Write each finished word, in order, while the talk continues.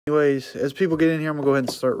Anyways, as people get in here, I'm going to go ahead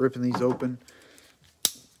and start ripping these open.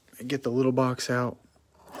 And get the little box out.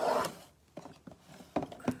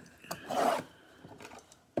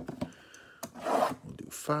 We'll do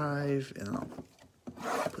 5, and I'll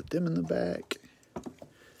put them in the back.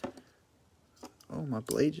 Oh, my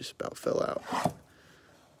blade just about fell out. That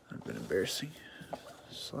would have been embarrassing.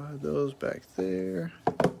 Slide those back there.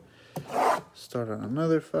 Start on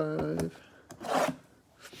another 5.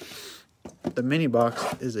 The mini box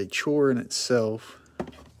is a chore in itself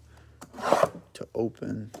to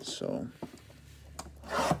open, so.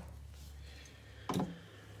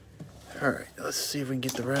 Alright, let's see if we can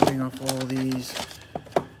get the wrapping off all these.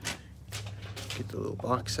 Get the little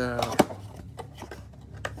box out.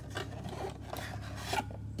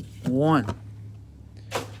 1.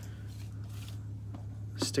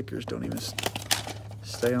 Stickers don't even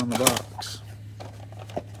stay on the box.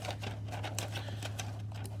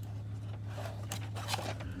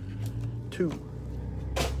 2.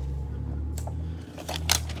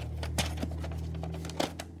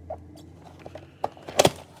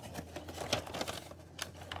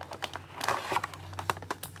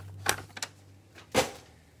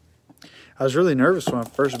 I was really nervous when I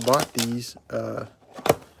first bought these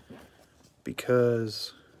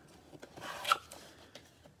because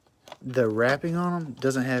the wrapping on them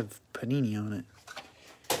doesn't have panini on it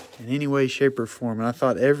in any way, shape, or form. And I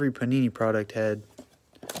thought every panini product had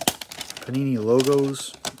panini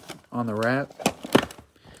logos on the wrap.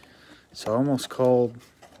 So I almost called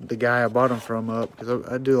the guy I bought them from up, because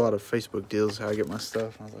I do a lot of Facebook deals, how I get my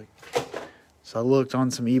stuff. And I was like, so I looked on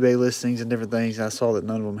some eBay listings and different things, and I saw that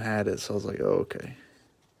none of them had it. So I was like, oh, okay.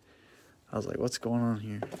 I was like, what's going on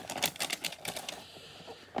here?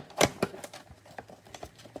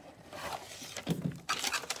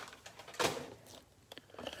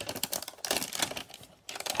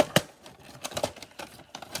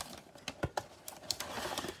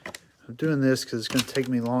 I'm doing this because it's going to take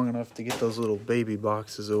me long enough to get those little baby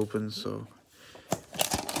boxes open. So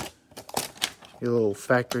get a little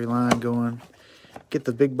factory line going. Get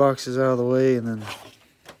the big boxes out of the way, and then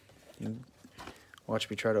you can watch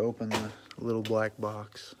me try to open the little black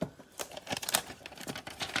box.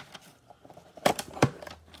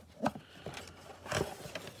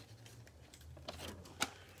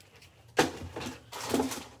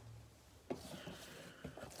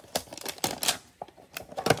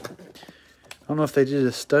 I don't know if they did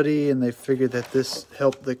a study and they figured that this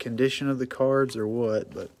helped the condition of the cards or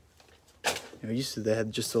what, but you know, used to they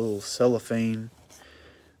had just a little cellophane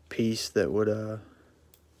piece that would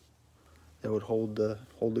hold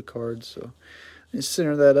the cards. So just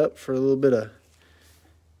center that up for a little bit of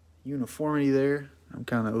uniformity there. I'm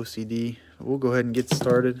kind of OCD. We'll go ahead and get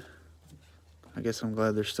started. I guess I'm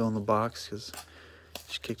glad they're still in the box because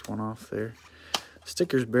just kicked one off there.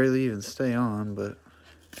 Stickers barely even stay on, but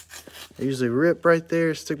I usually rip right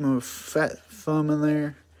there, stick my fat thumb in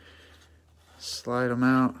there, slide them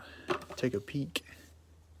out, take a peek.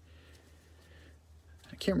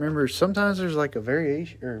 I can't remember. Sometimes there's like a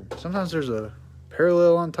variation, or sometimes there's a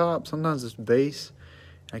parallel on top. Sometimes it's base.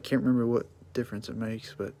 I can't remember what difference it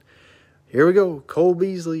makes, but here we go. Cole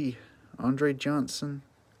Beasley, Andre Johnson,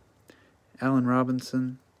 Allen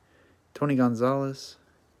Robinson, Tony Gonzalez,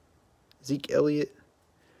 Zeke Elliott,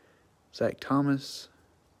 Zach Thomas,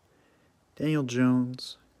 Daniel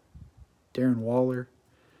Jones, Darren Waller,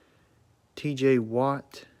 TJ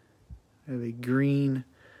Watt. I have a green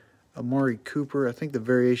Amari Cooper. I think the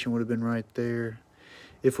variation would have been right there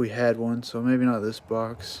if we had one, so maybe not this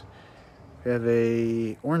box. We have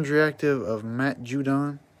a orange reactive of Matt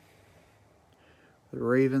Judon, the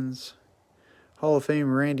Ravens. Hall of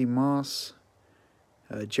Fame Randy Moss,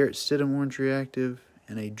 Jarrett Stidham orange reactive,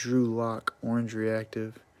 and a Drew Lock orange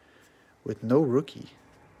reactive with no rookie.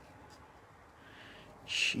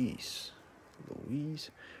 Jeez Louise.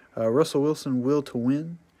 Russell Wilson, Will to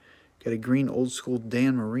Win. Got a green old school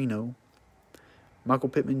Dan Marino. Michael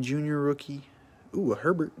Pittman Jr. rookie. Ooh, a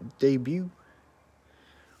Herbert debut.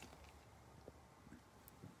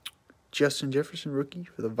 Justin Jefferson rookie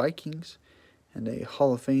for the Vikings. And a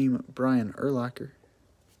Hall of Fame Brian Urlacher.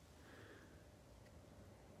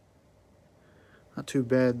 Not too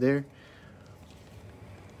bad there.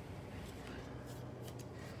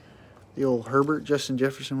 The old Herbert, Justin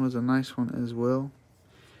Jefferson was a nice one as well.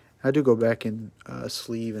 I do go back and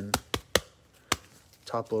sleeve and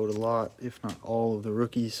top load a lot, if not all of the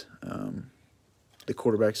rookies. The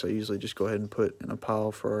quarterbacks I usually just go ahead and put in a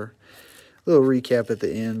pile for our little recap at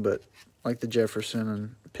the end, but like the Jefferson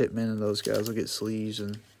and Pittman and those guys will get sleeves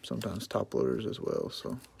and sometimes top loaders as well.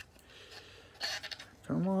 So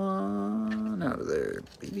come on out of there,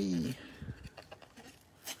 baby.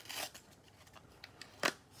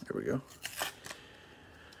 There we go.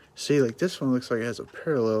 See, like this one looks like it has a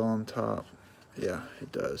parallel on top. Yeah,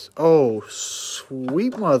 it does. Oh,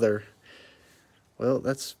 sweet mother. Well,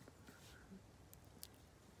 that's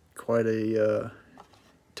quite a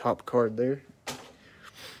top card there.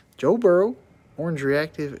 Joe Burrow, Orange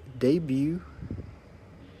Reactive debut.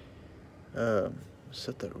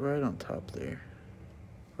 Set that right on top there.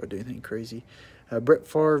 Or do anything crazy. Brett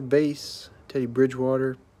Favre base, Teddy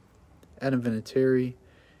Bridgewater, Adam Vinatieri,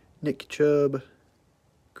 Nick Chubb,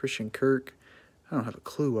 Christian Kirk. I don't have a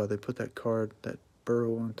clue why they put that card, that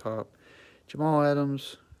Burrow on top. Jamal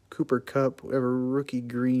Adams, Cooper Kupp. We have a rookie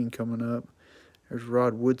green coming up. There's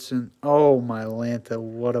Rod Woodson. Oh, my Lanta,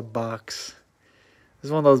 what a box. This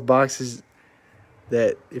is one of those boxes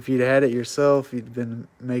that if you'd had it yourself, you'd been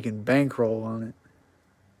making bankroll on it.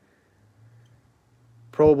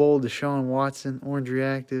 Pro Bowl, Deshaun Watson, Orange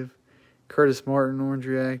Reactive. Curtis Martin, Orange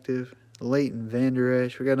Reactive. Leighton Vander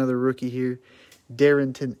Esch. We got another rookie here.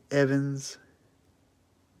 Darrington Evans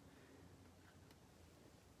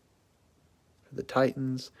for the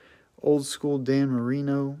Titans. Old school Dan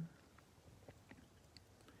Marino.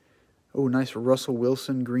 Oh, nice Russell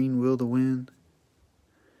Wilson, green will to win.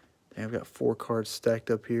 Dang, I've got 4 cards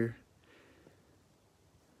stacked up here.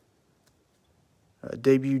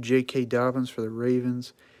 Debut J.K. Dobbins for the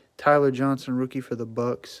Ravens. Tyler Johnson, rookie for the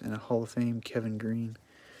Bucks. And a Hall of Fame Kevin Green.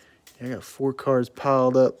 Yeah, I got 4 cards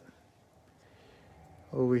piled up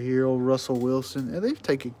over here. Old Russell Wilson. Yeah, they've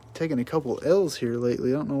taken a couple L's here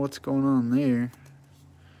lately. I don't know what's going on there.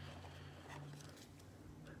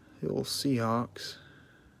 The old Seahawks.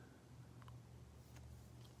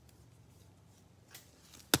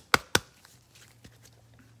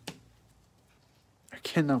 I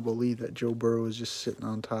cannot believe that Joe Burrow is just sitting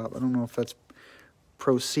on top. I don't know if that's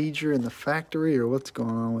procedure in the factory or what's going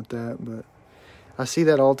on with that, but I see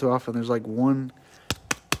that all too often. There's like one,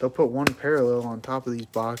 they'll put one parallel on top of these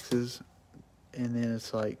boxes, and then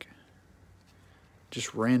it's like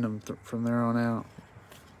just random from there on out.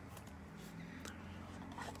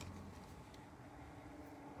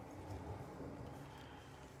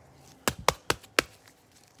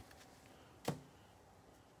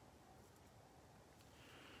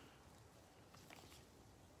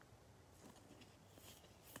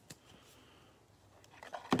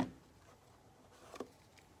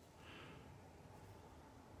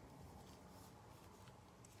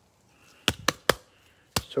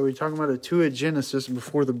 So we're talking about a Tua Genesis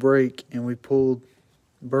before the break, and we pulled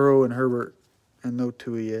Burrow and Herbert, and no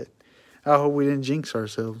Tua yet. I hope we didn't jinx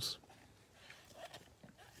ourselves.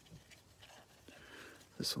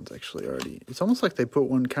 This one's actually already... It's almost like they put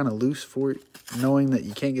one kind of loose for it, knowing that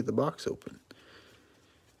you can't get the box open.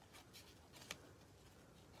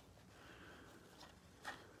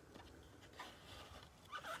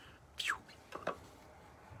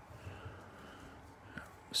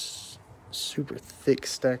 Super thick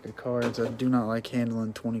stack of cards. I do not like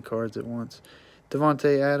handling 20 cards at once.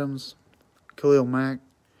 Devontae Adams, Khalil Mack,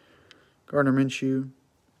 Gardner Minshew,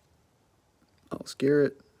 Myles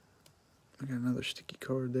Garrett. I got another sticky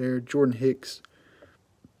card there. Jordan Hicks,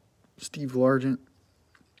 Steve Largent,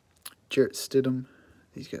 Jarrett Stidham.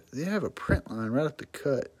 These guys, they have a print line right at the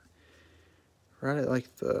cut, right at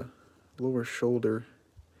like the lower shoulder.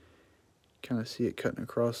 Kind of see it cutting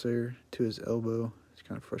across there to his elbow. It's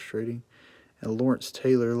kind of frustrating. And Lawrence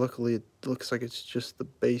Taylor, luckily it looks like it's just the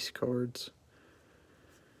base cards.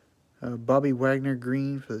 Bobby Wagner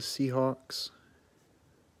green for the Seahawks.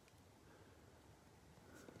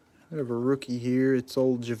 We have a rookie here. It's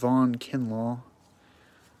old Javon Kinlaw.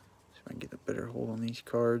 See if I can get a better hold on these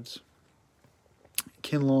cards.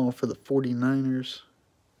 Kinlaw for the 49ers.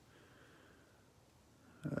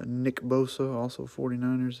 Nick Bosa, also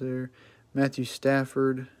 49ers there. Matthew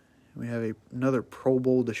Stafford. We have another Pro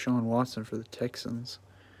Bowl Deshaun Watson for the Texans.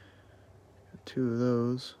 Got 2 of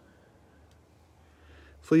those.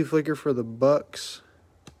 Flea Flicker for the Bucks.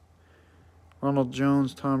 Ronald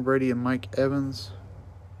Jones, Tom Brady, and Mike Evans.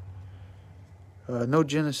 No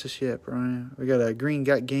Genesis yet, Brian. We got a Green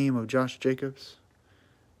Got Game of Josh Jacobs.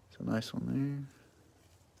 It's a nice one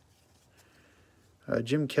there.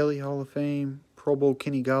 Jim Kelly, Hall of Fame. Pro Bowl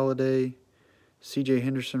Kenny Golladay. C.J.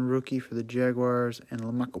 Henderson, rookie for the Jaguars, and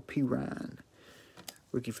LaMichael Pirine,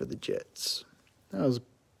 rookie for the Jets. That was a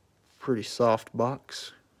pretty soft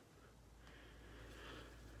box.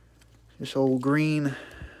 This old green,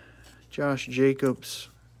 Josh Jacobs,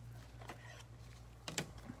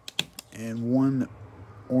 and 1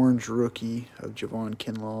 orange rookie of Javon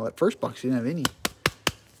Kinlaw. That first box didn't have any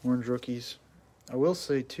orange rookies. I will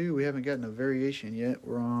say, too, we haven't gotten a variation yet.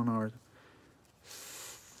 We're on our...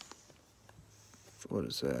 What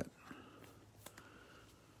is that?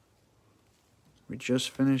 We just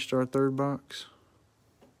finished our third box.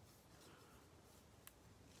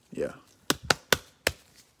 Yeah.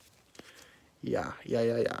 Yeah.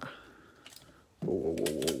 Whoa, whoa,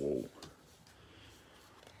 whoa, whoa,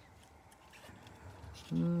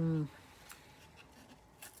 whoa.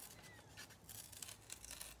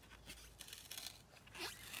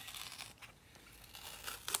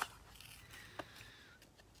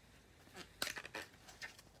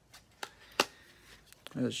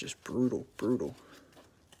 That's just brutal, brutal.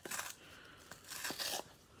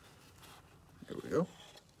 There we go.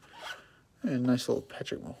 And nice little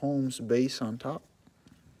Patrick Mahomes base on top.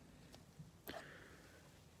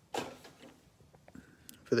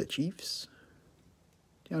 For the Chiefs,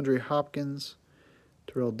 DeAndre Hopkins,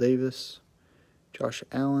 Terrell Davis, Josh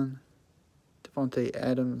Allen, Devontae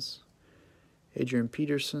Adams, Adrian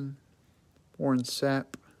Peterson, Warren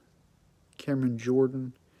Sapp, Cameron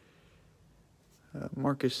Jordan,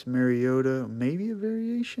 Marcus Mariota, maybe a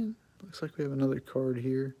variation. Looks like we have another card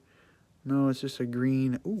here. No, it's just a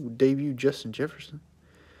green. Ooh, debut Justin Jefferson.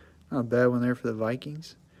 Not a bad one there for the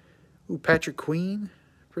Vikings. Ooh, Patrick Queen.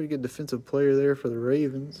 Pretty good defensive player there for the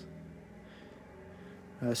Ravens.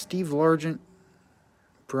 Steve Largent,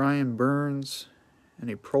 Brian Burns, and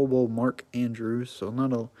a Pro Bowl Mark Andrews. So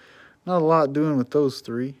not a lot doing with those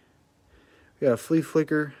three. We got a Flea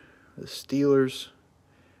Flicker, the Steelers,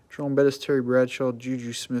 Jerome Bettis, Terry Bradshaw,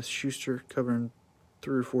 Juju Smith-Schuster, covering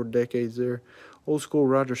 3 or 4 decades there. Old school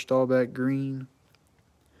Roger Staubach green.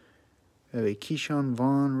 We have a Keyshawn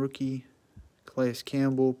Vaughn rookie, Calais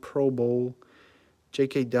Campbell Pro Bowl,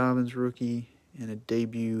 J.K. Dobbins rookie, and a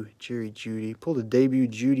debut Jerry Jeudy. Pulled a debut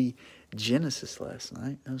Jeudy Genesis last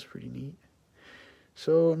night. That was pretty neat.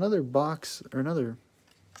 So another box, or another,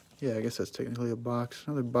 yeah, I guess that's technically a box.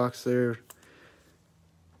 Another box there.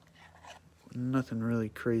 Nothing really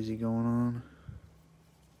crazy going on.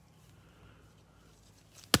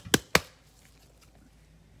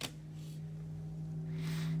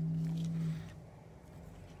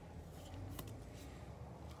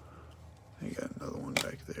 I got another one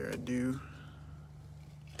back there. I do.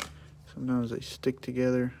 Sometimes they stick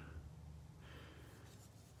together.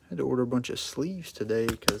 I had to order a bunch of sleeves today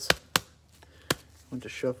because I went to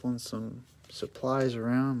shuffling some supplies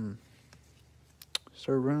around and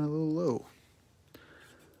started running a little low.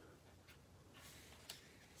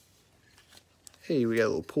 Hey, we got a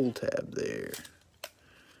little pull tab there.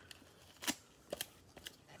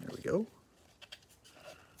 There we go.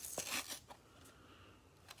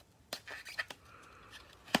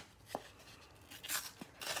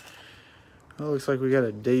 Oh, looks like we got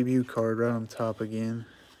a debut card right on top again.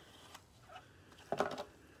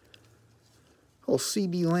 Little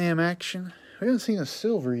CD Lamb action. We haven't seen a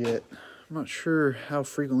silver yet. I'm not sure how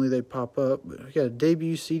frequently they pop up, but we got a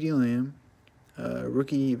debut CD Lamb,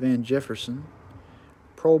 rookie Van Jefferson,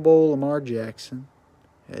 Pro Bowl Lamar Jackson,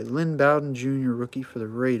 a Lynn Bowden Jr. rookie for the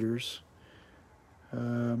Raiders,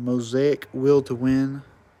 Mosaic Will to Win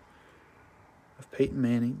of Peyton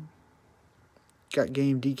Manning, got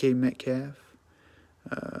game DK Metcalf.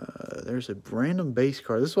 There's a random base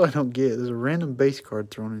card. This is what I don't get. There's a random base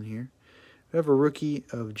card thrown in here. We have a rookie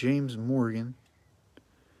of James Morgan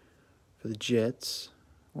for the Jets,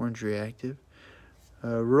 orange reactive.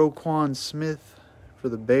 Roquan Smith for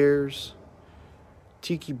the Bears.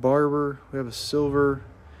 Tiki Barber. We have a silver.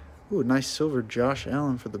 Ooh, a nice silver Josh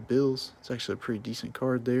Allen for the Bills. It's actually a pretty decent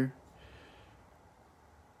card there.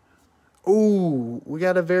 Ooh, we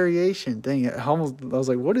got a variation. Dang it. I was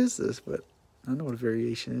like, what is this? But I know what a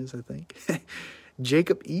variation is, I think.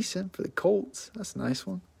 Jacob Eason for the Colts. That's a nice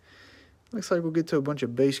one. Looks like we'll get to a bunch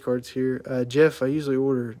of base cards here. Jeff, I usually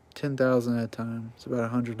order 10,000 at a time. It's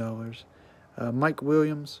about $100. Mike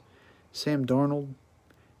Williams, Sam Darnold,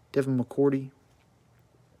 Devin McCourty,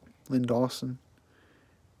 Lynn Dawson,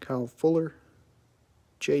 Kyle Fuller,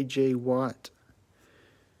 J.J. Watt.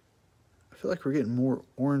 I feel like we're getting more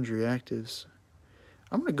orange reactives.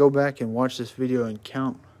 I'm going to go back and watch this video and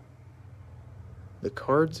count the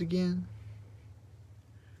cards again.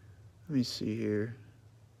 Let me see here.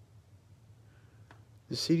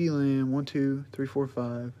 The CD Lamb, 1, 2, 3, 4,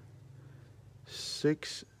 5,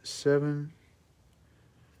 6, 7,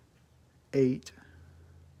 8,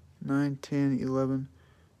 9, 10, 11,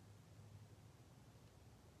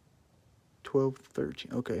 12,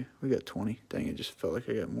 13. Okay, we got 20. Dang, it just felt like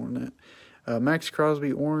I got more than that. Max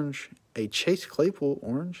Crosby, orange. A Chase Claypool,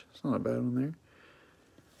 orange. It's not a bad one there.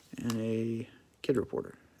 And a Kid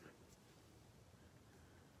Reporter.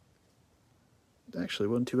 Actually,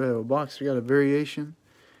 wasn't too bad of a box. We got a variation.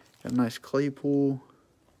 Got a nice Claypool.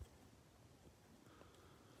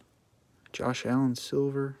 Josh Allen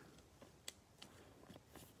silver.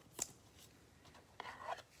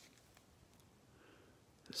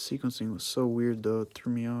 sequencing was so weird, though. It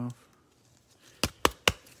threw me off.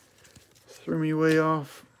 Threw me way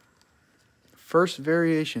off. First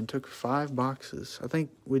variation took 5 boxes. I think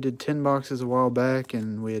we did 10 boxes a while back,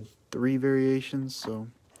 and we had 3 variations, so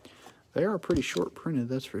they are pretty short printed,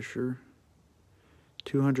 that's for sure.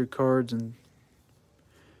 200 cards, and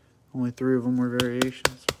only 3 of them were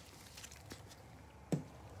variations.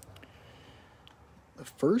 The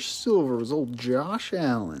first silver was old Josh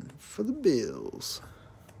Allen for the Bills.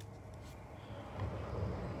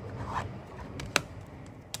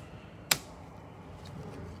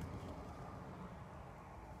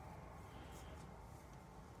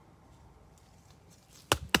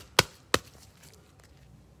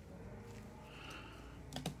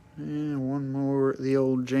 And one more, the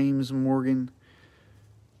old James Morgan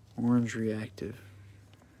Orange Reactive.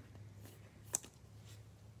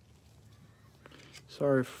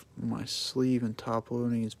 Sorry if my sleeve and top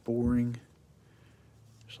loading is boring.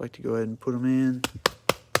 Just like to go ahead and put them in.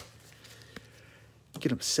 Get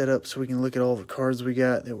them set up so we can look at all the cards we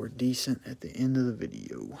got that were decent at the end of the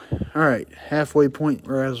video. Alright, halfway point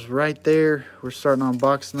where I was right there. We're starting on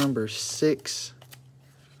box number 6.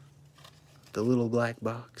 The little black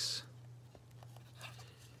box.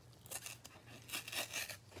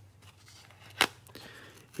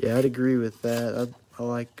 Yeah, I'd agree with that. I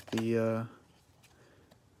like the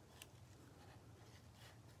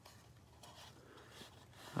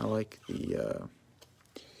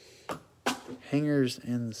hangers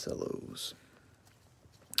and the cellos.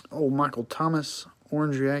 Oh, Michael Thomas,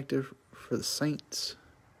 Orange Reactive for the Saints.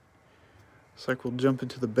 Looks like we'll jump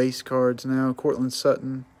into the base cards now. Cortland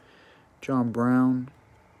Sutton, John Brown,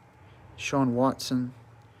 Sean Watson,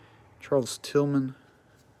 Charles Tillman,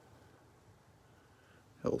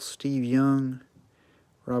 Steve Young,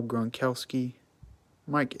 Rob Gronkowski,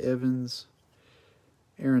 Mike Evans,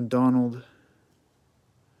 Aaron Donald,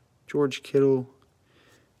 George Kittle,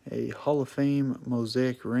 a Hall of Fame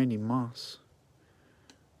Mosaic Randy Moss.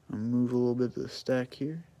 I'll move a little bit of the stack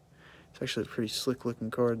here. It's actually a pretty slick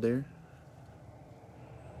looking card there.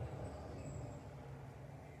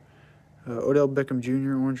 Odell Beckham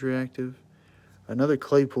Jr. Orange Reactive. Another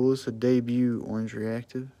Claypool. This is a debut Orange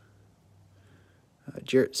Reactive.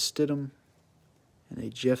 Jarrett Stidham. And a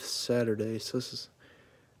Jeff Saturday. So this is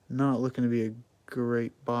not looking to be a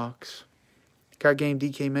great box. Card game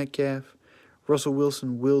DK Metcalf. Russell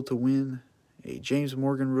Wilson Will to Win. A James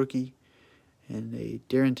Morgan rookie. And a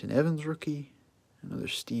Darrington Evans rookie. Another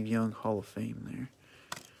Steve Young Hall of Fame there.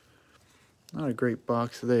 Not a great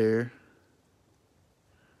box there.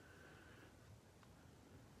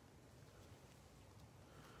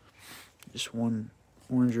 Just one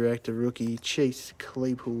Orange Reactive rookie, Chase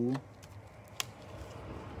Claypool.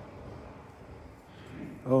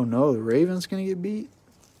 Oh no, the Ravens gonna get beat?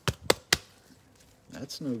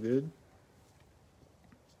 That's no good.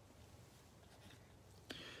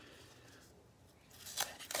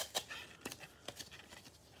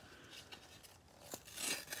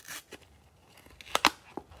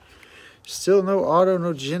 Still no auto,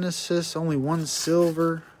 no Genesis, only 1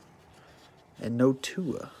 silver, and no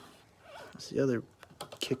Tua. That's the other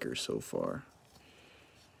kicker so far.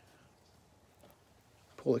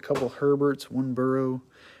 Pulled a couple Herberts, 1 Burrow.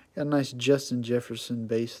 Got a nice Justin Jefferson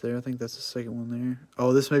base there. I think that's the second one there.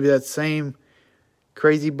 Oh, this may be that same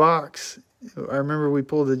crazy box. I remember we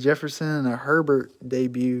pulled a Jefferson and a Herbert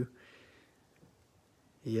debut.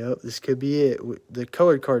 Yep, this could be it. The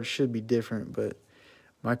colored cards should be different, but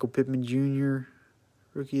Michael Pittman Jr.,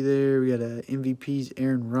 rookie there. We got a MVP's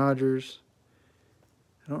Aaron Rodgers.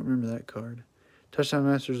 I don't remember that card. Touchdown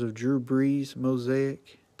Masters of Drew Brees,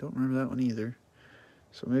 Mosaic. Don't remember that one either.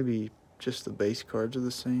 So maybe just the base cards are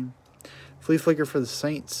the same. Flea Flicker for the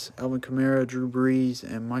Saints, Alvin Kamara, Drew Brees,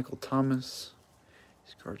 and Michael Thomas.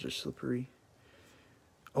 These cards are slippery.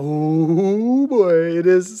 Oh boy, it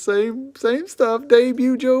is the same stuff.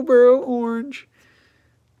 Debut Joe Burrow, orange.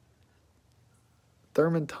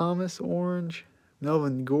 Thurman Thomas, orange.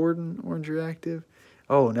 Melvin Gordon, Orange Reactive.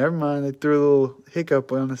 Oh, never mind. They threw a little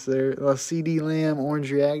hiccup on us there. CD Lamb,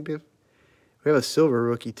 Orange Reactive. We have a silver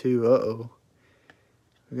rookie, too. Uh-oh.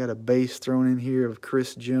 We got a base thrown in here of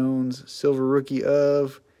Chris Jones. Silver rookie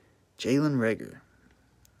of Jalen Reagor.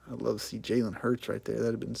 I'd love to see Jalen Hurts right there.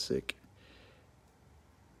 That'd have been sick.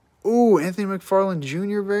 Ooh, Anthony McFarland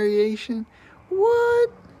Jr. variation.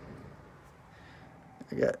 What?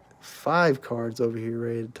 I got 5 cards over here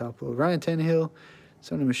ready to top load. Ryan Tannehill,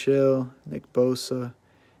 Sony Michel, Nick Bosa,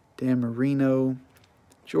 Dan Marino,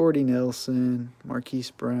 Jordy Nelson,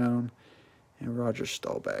 Marquise Brown, and Roger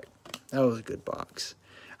Staubach. That was a good box.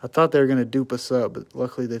 I thought they were going to dupe us up, but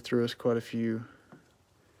luckily they threw us quite a few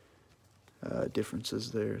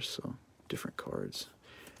differences there, so different cards.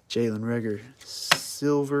 Jalen Reagor,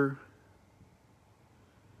 silver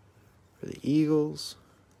for the Eagles.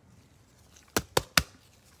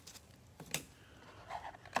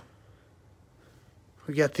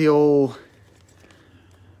 We got the old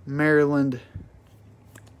Maryland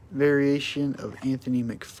variation of Anthony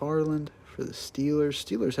McFarland for the Steelers.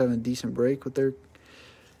 Steelers having a decent break with their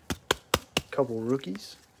couple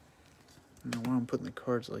rookies. I don't know why I'm putting the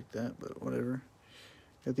cards like that, but whatever.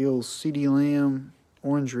 Got the old CeeDee Lamb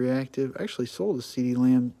orange reactive. I actually sold a CeeDee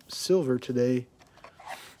Lamb silver today.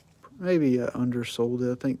 Maybe undersold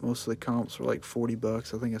it. I think most of the comps were like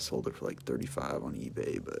 $40. I think I sold it for like $35 on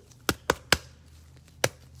eBay, but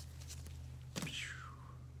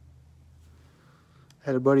I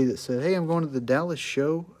had a buddy that said, "Hey, I'm going to the Dallas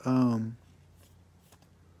show.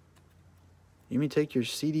 You may take your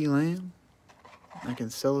CeeDee Lamb. I can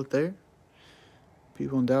sell it there.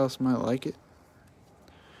 People in Dallas might like it."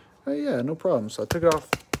 Oh, yeah, no problem. So I took it off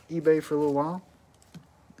eBay for a little while,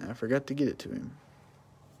 and I forgot to get it to him.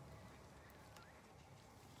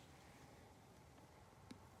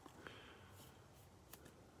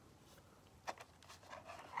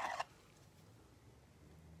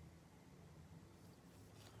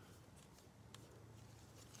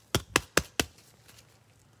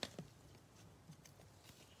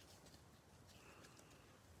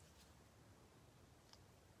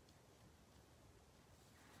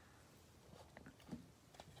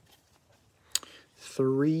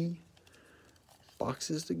 Three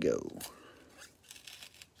boxes to go.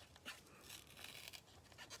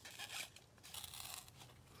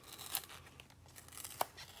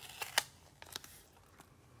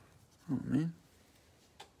 Oh, man.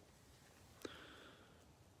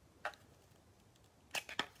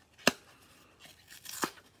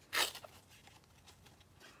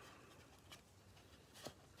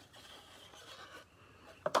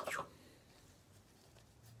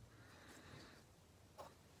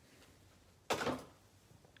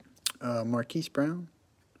 Marquise Brown,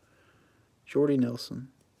 Jordy Nelson,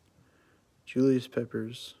 Julius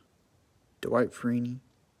Peppers, Dwight Freeney,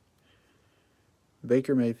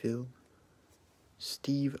 Baker Mayfield,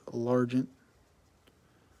 Steve Largent,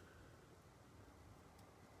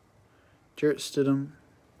 Jarrett Stidham,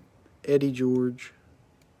 Eddie George.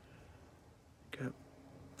 I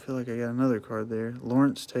feel like I got another card there.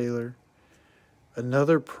 Lawrence Taylor,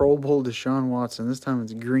 another Pro Bowl Deshaun Watson. This time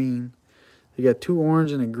it's green. They got two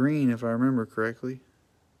orange and a green, if I remember correctly.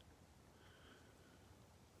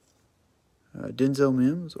 Denzel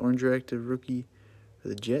Mims, orange reactive rookie for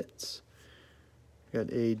the Jets. Got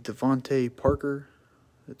a Devontae Parker,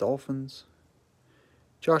 the Dolphins.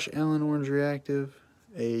 Josh Allen, orange reactive.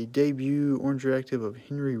 A debut orange reactive of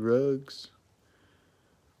Henry Ruggs.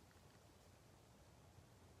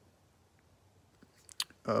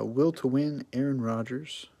 Will to win, Aaron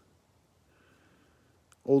Rodgers.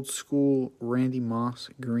 Old school Randy Moss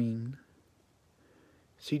green.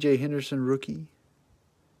 C.J. Henderson rookie.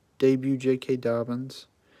 Debut J.K. Dobbins.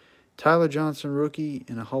 Tyler Johnson rookie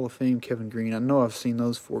and a Hall of Fame Kevin Green. I know I've seen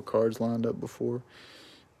those four cards lined up before.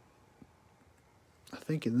 I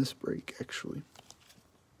think in this break, actually.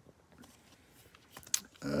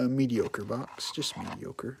 Mediocre box. Just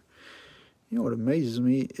mediocre. You know what amazes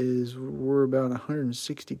me is we're about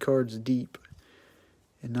 160 cards deep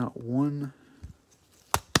and not one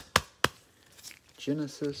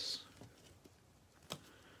Genesis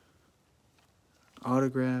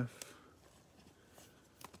autograph.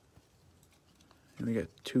 And we got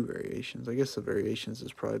two variations. I guess the variations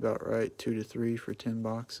is probably about right. 2 to 3 for 10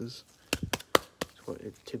 boxes. That's what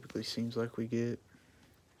it typically seems like we get.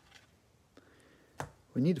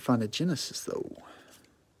 We need to find a Genesis, though.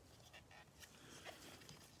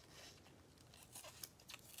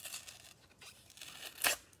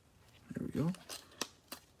 There we go.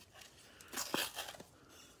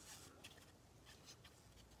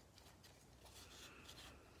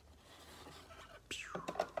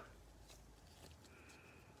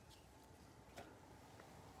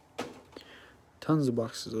 Tons of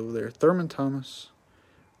boxes over there. Thurman Thomas,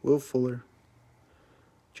 Will Fuller,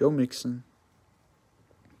 Joe Mixon,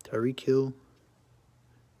 Tyreek Hill,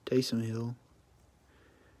 Taysom Hill,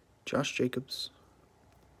 Josh Jacobs,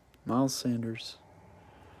 Miles Sanders,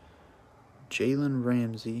 Jalen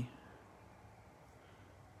Ramsey.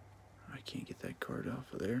 I can't get that card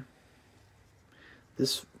off of there.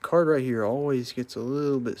 This card right here always gets a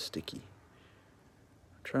little bit sticky.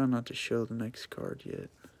 I'm trying not to show the next card yet.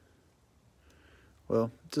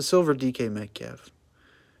 Well, it's a silver DK Metcalf.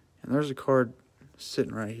 And there's a card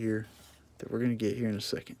sitting right here that we're going to get here in a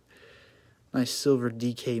second. Nice silver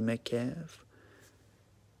DK Metcalf.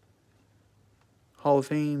 Hall of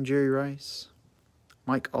Fame, Jerry Rice.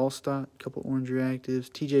 Mike Allstott, couple orange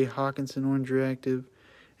reactives. T.J. Hawkinson, orange reactive.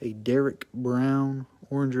 A Derek Brown,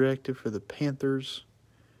 orange reactive for the Panthers.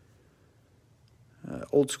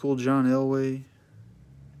 Old school John Elway.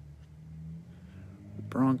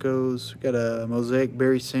 Broncos. Got a Mosaic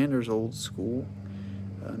Barry Sanders, old school.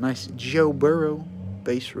 Nice Joe Burrow,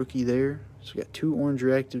 base rookie there. So we got 2 orange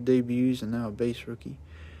reactive debuts and now a base rookie.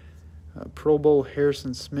 Pro Bowl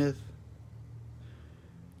Harrison Smith.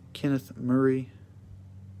 Kenneth Murray,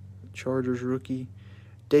 Chargers rookie.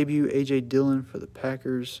 Debut A.J. Dillon for the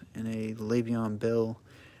Packers, and a Le'Veon Bell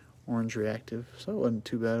orange reactive. So it wasn't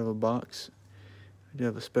too bad of a box. We do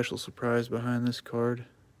have a special surprise behind this card.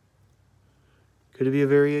 Could it be a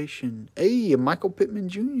variation? Hey, a Michael Pittman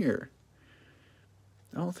Jr.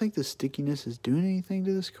 I don't think the stickiness is doing anything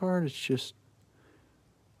to this card. It's just,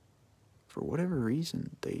 for whatever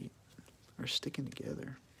reason, they are sticking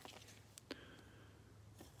together.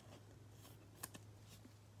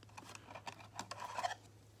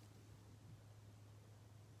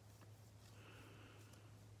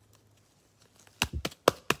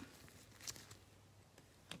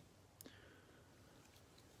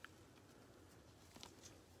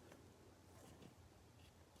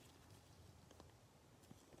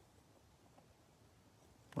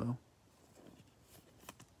 Well,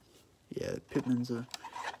 yeah, Pittman's our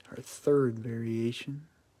 3rd variation.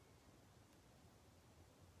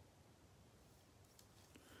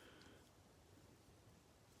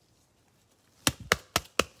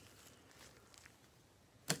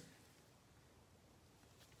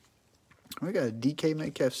 We got a DK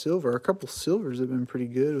Metcalf silver. A couple silvers have been pretty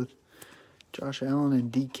good with Josh Allen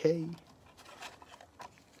and DK.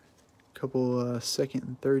 A couple 2nd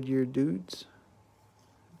and 3rd year dudes.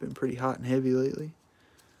 Been pretty hot and heavy lately.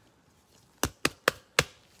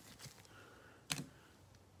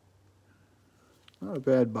 Not a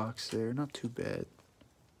bad box there. Not too bad.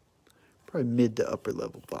 Probably mid to upper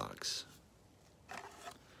level box.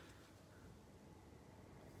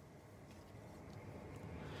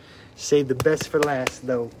 Save the best for last,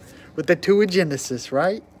 though. With the 2 Genesis,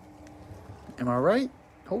 right? Am I right?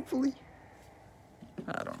 Hopefully.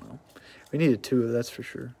 I don't know. We needed 2, that's for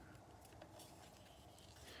sure.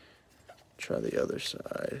 Try the other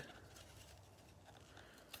side.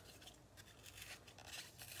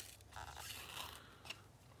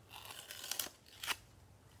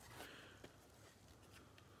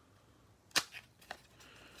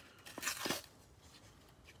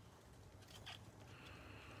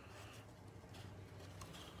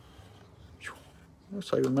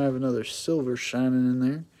 Looks like we might have another silver shining in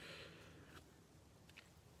there.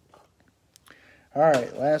 All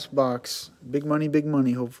right, last box. Big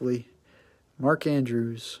money, hopefully. Mark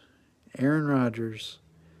Andrews, Aaron Rodgers,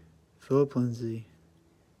 Phillip Lindsay,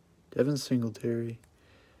 Devin Singletary,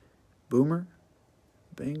 Boomer,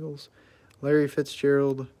 Bengals, Larry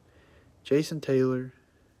Fitzgerald, Jason Taylor,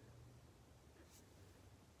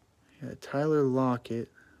 Tyler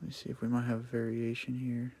Lockett. Let me see if we might have a variation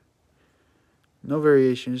here. No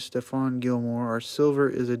variation, Stephon Gilmore. Our silver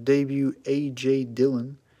is a debut A.J.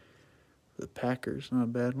 Dillon for the Packers. Not a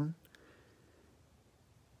bad one.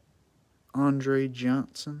 Andre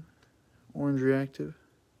Johnson, orange reactive.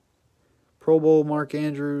 Pro Bowl Mark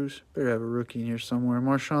Andrews. Better have a rookie in here somewhere.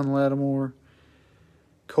 Marshawn Lattimore.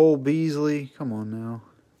 Cole Beasley. Come on now.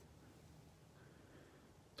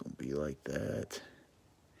 Don't be like that.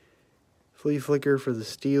 Flea Flicker for the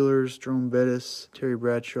Steelers. Jerome Bettis, Terry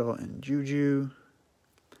Bradshaw, and Juju.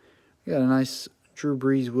 We got a nice Drew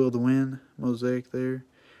Brees will to win mosaic there.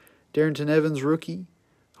 Darrington Evans, rookie.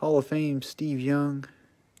 Hall of Fame Steve Young.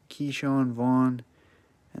 Keyshawn Vaughn.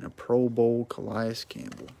 And a Pro Bowl Calais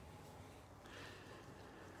Campbell.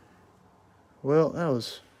 Well, that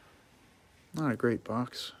was not a great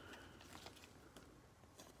box.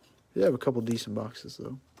 We have a couple decent boxes,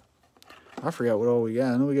 though. I forgot what all we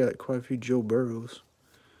got. I know we got quite a few Joe Burrows.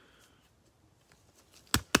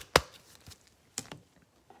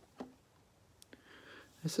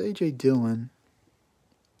 This A.J. Dillon.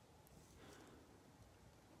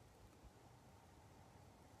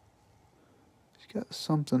 He's got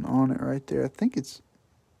something on it right there. I think it's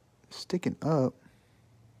sticking up.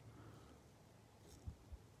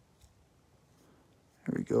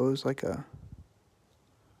 There we go. It's like a...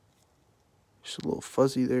 just a little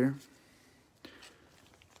fuzzy there.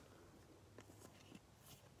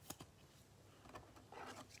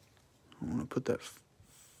 I want to put that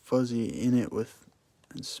fuzzy in it with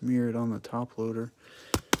and smear it on the top loader.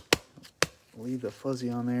 Leave the fuzzy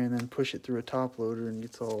on there and then push it through a top loader and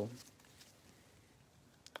gets all...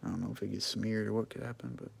 I don't know if it gets smeared or what could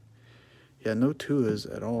happen, but yeah, no Tuas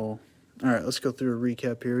at all. All right, let's go through a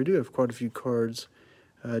recap here. We do have quite a few cards.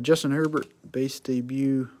 Justin Herbert, base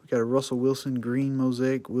debut. We got a Russell Wilson, green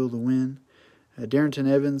mosaic, will to win. Darrington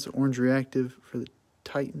Evans, orange reactive for the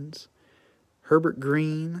Titans. Herbert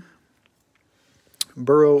green.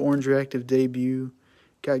 Burrow, orange reactive debut.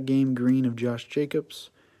 Got game green of Josh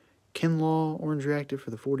Jacobs. Kinlaw, orange reactive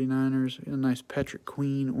for the 49ers. A nice Patrick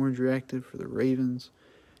Queen, orange reactive for the Ravens.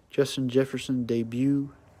 Justin Jefferson,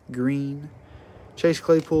 debut, green. Chase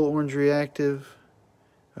Claypool, orange reactive.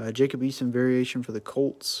 Jacob Eason, variation for the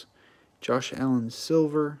Colts. Josh Allen,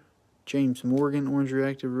 silver. James Morgan, orange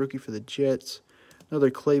reactive, rookie for the Jets. Another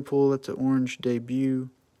Claypool, that's an orange debut.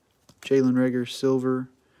 Jalen Reagor, silver,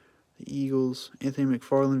 the Eagles. Anthony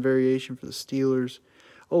McFarland, variation for the Steelers.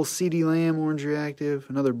 Oh, CeeDee Lamb, orange reactive.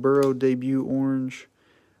 Another Burrow, debut, orange.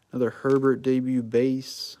 Another Herbert, debut,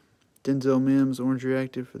 base. Denzel Mims, orange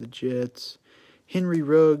reactive for the Jets. Henry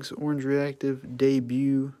Ruggs, orange reactive,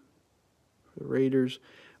 debut for the Raiders.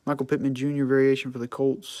 Michael Pittman Jr., variation for the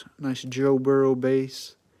Colts. Nice Joe Burrow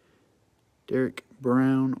base. Derek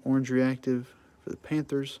Brown, orange reactive for the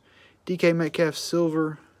Panthers. DK Metcalf,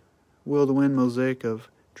 silver, will to win mosaic of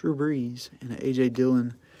Drew Brees. And an A.J.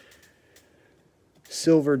 Dillon,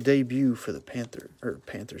 silver debut for the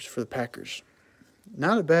Packers.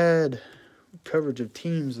 Not a bad coverage of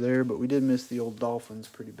teams there, but we did miss the old Dolphins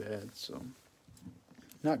pretty bad, so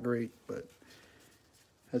not great, but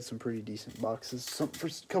had some pretty decent boxes. Some for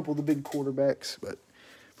a couple of the big quarterbacks, but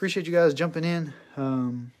appreciate you guys jumping in.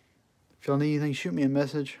 If y'all need anything, shoot me a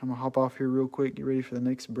message. I'm going to hop off here real quick, get ready for the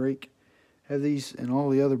next break. Have these and all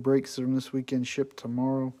the other breaks from this weekend shipped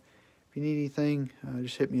tomorrow. If you need anything,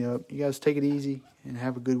 just hit me up. You guys take it easy and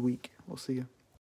have a good week. We'll see you.